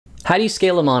How do you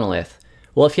scale a monolith?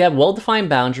 Well, if you have well-defined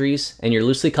boundaries and you're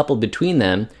loosely coupled between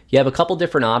them, you have a couple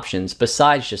different options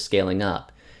besides just scaling up.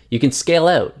 You can scale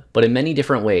out, but in many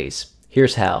different ways.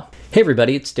 Here's how. Hey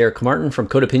everybody, it's Derek Martin from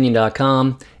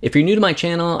CodeOpinion.com. If you're new to my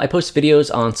channel, I post videos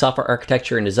on software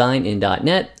architecture and design in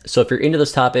 .NET, so if you're into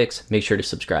those topics, make sure to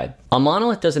subscribe. A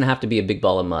monolith doesn't have to be a big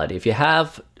ball of mud. If you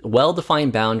have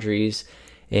well-defined boundaries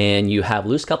and you have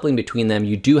loose coupling between them,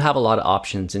 you do have a lot of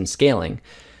options in scaling.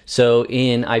 So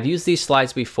I've used these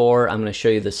slides before. I'm going to show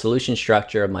you the solution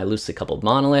structure of my loosely coupled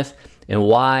monolith and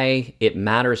why it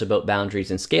matters about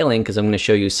boundaries and scaling, because I'm going to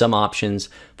show you some options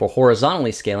for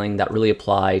horizontally scaling that really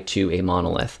apply to a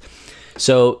monolith.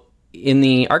 So in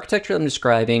the architecture I'm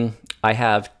describing, I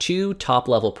have two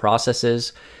top-level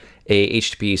processes, a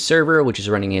HTTP server, which is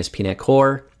running ASP.NET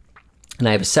Core, and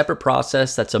I have a separate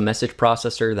process that's a message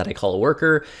processor that I call a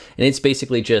worker, and it's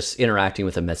basically just interacting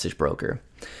with a message broker.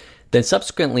 Then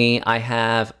subsequently, I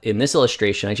have, in this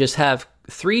illustration, I just have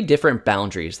three different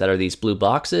boundaries that are these blue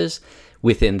boxes.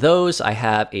 Within those, I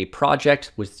have a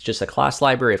project with just a class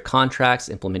library of contracts,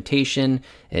 implementation,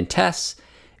 and tests.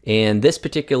 And this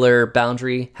particular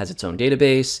boundary has its own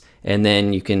database. And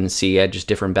then you can see just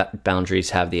different boundaries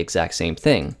have the exact same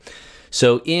thing.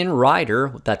 So in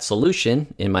Rider, that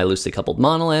solution in my loosely coupled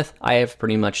monolith, I have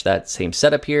pretty much that same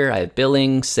setup here. I have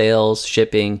billing, sales,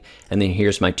 shipping, and then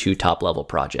here's my two top level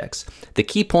projects. The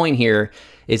key point here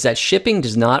is that shipping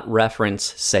does not reference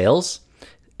sales,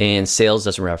 and sales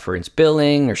doesn't reference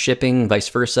billing or shipping, vice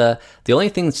versa. The only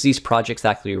things these projects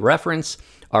actually reference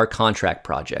are contract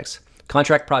projects.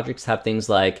 Contract projects have things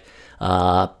like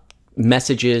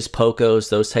messages, POCOs,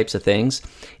 those types of things.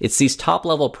 It's these top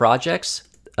level projects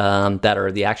that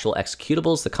are the actual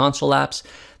executables, the console apps,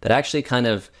 that actually kind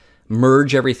of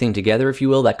merge everything together, if you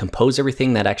will, that compose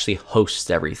everything, that actually hosts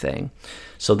everything.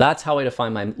 So that's how I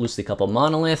define my loosely coupled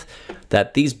monolith,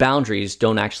 that these boundaries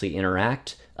don't actually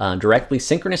interact directly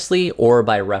synchronously or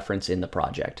by reference in the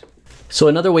project. So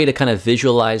another way to kind of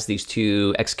visualize these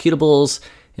two executables,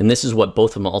 and this is what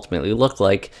both of them ultimately look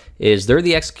like, is they're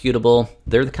the executable,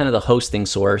 they're the kind of the hosting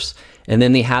source, and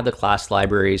then they have the class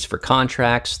libraries for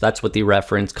contracts. That's what they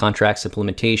reference, contracts,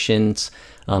 implementations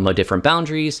of different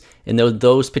boundaries, and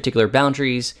those particular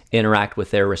boundaries interact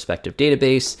with their respective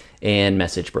database and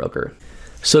message broker.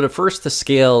 So to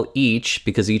scale each,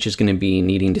 because each is going to be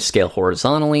needing to scale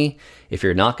horizontally if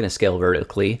you're not going to scale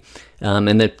vertically.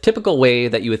 And the typical way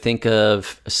that you would think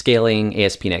of scaling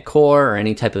ASP.NET Core or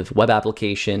any type of web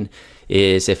application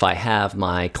is if I have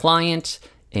my client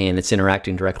and it's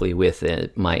interacting directly with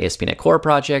my ASP.NET Core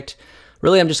project,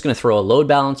 really I'm just going to throw a load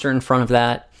balancer in front of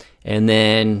that. And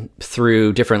then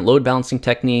through different load balancing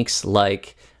techniques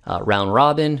like round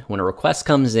robin, when a request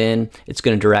comes in, it's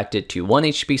going to direct it to one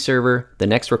HTTP server, the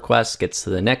next request gets to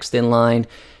the next in line,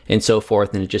 and so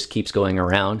forth, and it just keeps going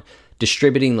around,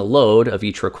 distributing the load of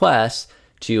each request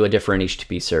to a different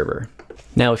HTTP server.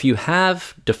 Now, if you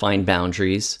have defined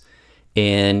boundaries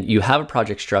and you have a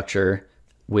project structure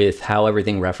with how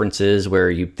everything references,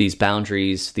 where these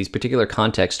boundaries, these particular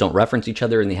contexts don't reference each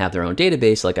other and they have their own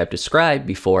database like I've described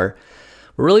before,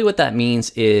 really what that means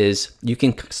is you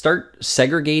can start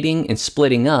segregating and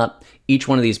splitting up each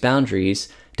one of these boundaries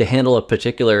to handle a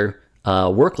particular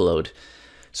workload.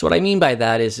 So what I mean by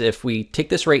that is, if we take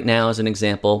this right now as an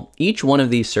example, each one of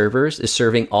these servers is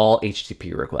serving all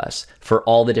HTTP requests for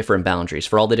all the different boundaries,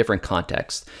 for all the different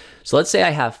contexts. So let's say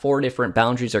I have 4 different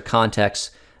boundaries or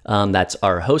contexts that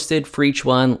are hosted for each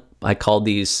one. I called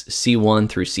these C1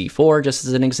 through C4 just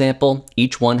as an example.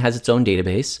 Each one has its own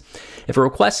database. If a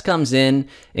request comes in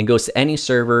and goes to any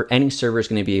server is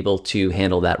going to be able to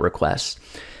handle that request.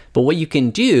 But what you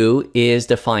can do is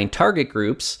define target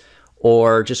groups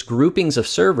or just groupings of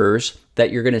servers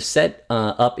that you're going to set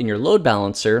up in your load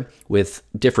balancer with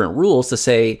different rules to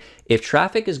say, if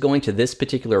traffic is going to this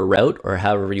particular route, or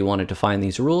however you want to define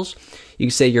these rules, you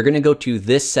can say you're going to go to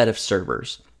this set of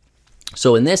servers.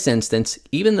 So in this instance,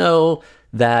 even though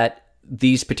that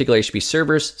these particular HTTP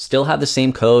servers still have the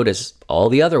same code as all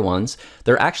the other ones,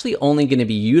 they're actually only going to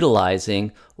be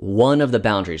utilizing one of the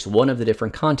boundaries, one of the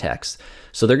different contexts.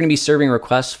 So they're going to be serving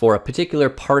requests for a particular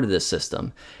part of the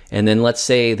system. And then let's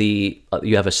say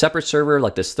you have a separate server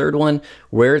like this third one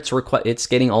where it's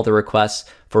getting all the requests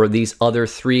for these other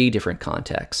 3 different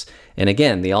contexts. And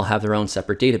again, they all have their own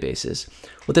separate databases.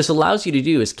 What this allows you to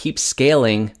do is keep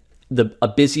scaling a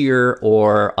busier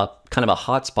or a kind of a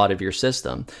hotspot of your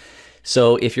system.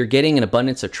 So if you're getting an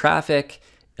abundance of traffic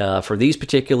for this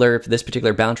particular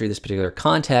boundary, this particular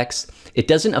context, it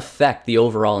doesn't affect the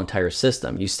overall entire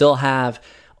system. You still have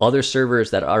other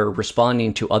servers that are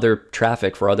responding to other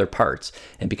traffic for other parts.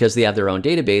 And because they have their own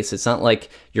database, it's not like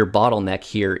your bottleneck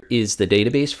here is the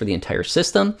database for the entire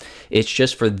system. It's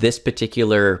just for this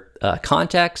particular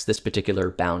context, this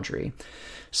particular boundary.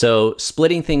 So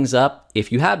splitting things up,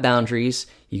 if you have boundaries,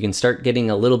 you can start getting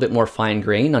a little bit more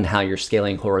fine-grained on how you're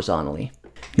scaling horizontally.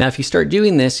 Now, if you start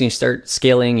doing this and you start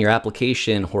scaling your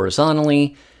application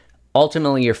horizontally,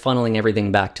 ultimately you're funneling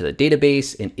everything back to the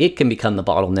database and it can become the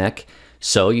bottleneck.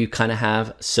 So you kind of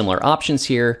have similar options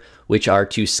here, which are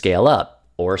to scale up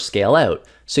or scale out.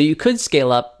 So you could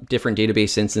scale up different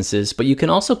database instances, but you can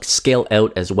also scale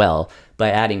out as well by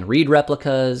adding read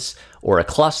replicas or a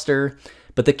cluster.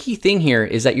 But the key thing here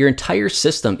is that your entire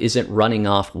system isn't running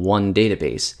off one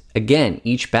database. Again,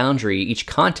 each boundary, each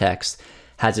context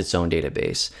has its own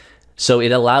database. So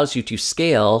it allows you to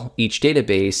scale each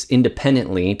database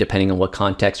independently, depending on what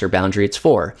context or boundary it's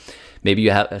for. Maybe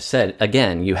you have said,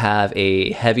 again, you have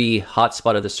a heavy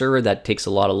hotspot of the server that takes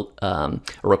a lot of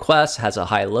requests, has a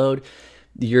high load.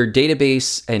 Your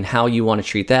database and how you want to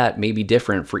treat that may be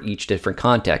different for each different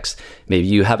context. Maybe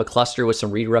you have a cluster with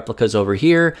some read replicas over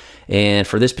here, and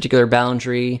for this particular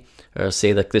boundary,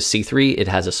 say like this C3, it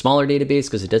has a smaller database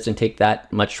because it doesn't take that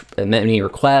many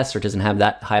requests or doesn't have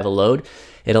that high of a load.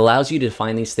 It allows you to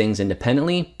define these things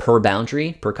independently per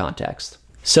boundary, per context.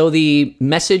 So the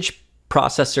message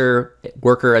processor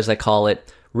worker, as I call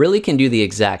it, really can do the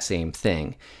exact same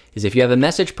thing. Is if you have a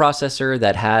message processor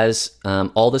that has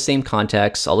all the same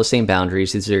contexts, all the same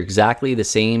boundaries, these are exactly the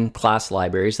same class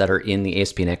libraries that are in the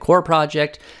ASP.NET Core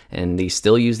project, and they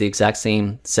still use the exact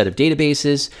same set of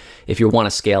databases. If you want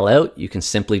to scale out, you can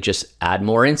simply just add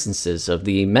more instances of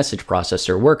the message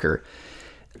processor worker.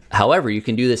 However, you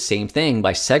can do the same thing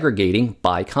by segregating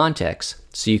by context.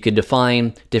 So you could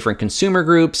define different consumer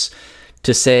groups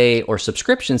to say, or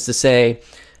subscriptions to say,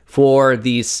 for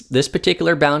this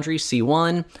particular boundary,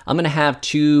 C1, I'm going to have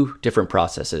 2 different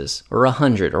processes, or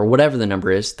 100, or whatever the number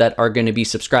is, that are going to be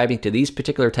subscribing to these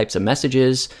particular types of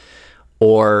messages,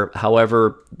 or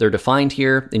however they're defined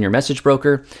here in your message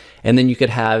broker. And then you could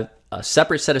have a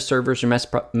separate set of servers or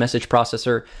message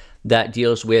processor that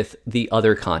deals with the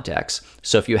other contexts.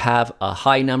 So if you have a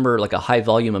high number, like a high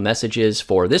volume of messages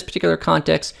for this particular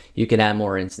context, you can add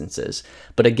more instances.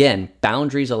 But again,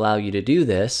 boundaries allow you to do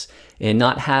this, and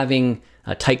not having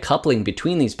a tight coupling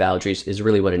between these boundaries is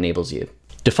really what enables you.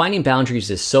 Defining boundaries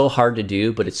is so hard to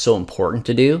do, but it's so important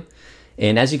to do.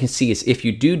 And as you can see, is if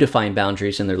you do define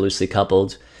boundaries and they're loosely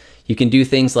coupled, you can do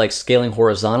things like scaling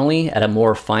horizontally at a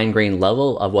more fine-grained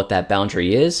level of what that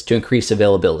boundary is to increase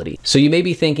availability. So you may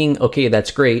be thinking, okay,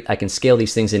 that's great. I can scale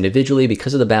these things individually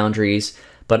because of the boundaries,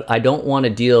 but I don't want to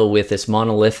deal with this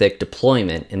monolithic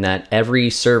deployment in that every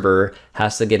server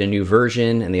has to get a new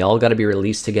version and they all got to be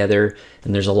released together,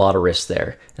 and there's a lot of risk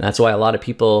there. And that's why a lot of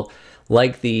people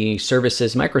like the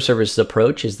services, microservices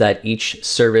approach, is that each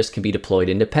service can be deployed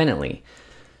independently.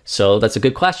 So that's a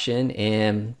good question,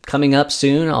 and coming up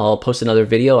soon, I'll post another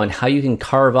video on how you can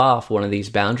carve off one of these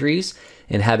boundaries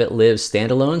and have it live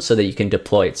standalone so that you can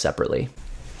deploy it separately.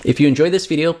 If you enjoyed this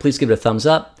video, please give it a thumbs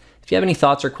up. If you have any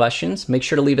thoughts or questions, make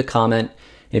sure to leave a comment.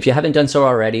 And if you haven't done so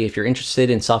already, if you're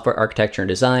interested in software architecture and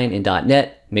design in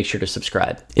 .NET, make sure to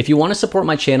subscribe. If you want to support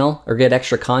my channel or get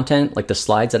extra content like the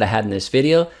slides that I had in this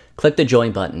video, click the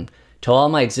join button. To all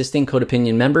my existing Code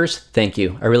Opinion members, thank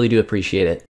you. I really do appreciate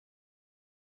it.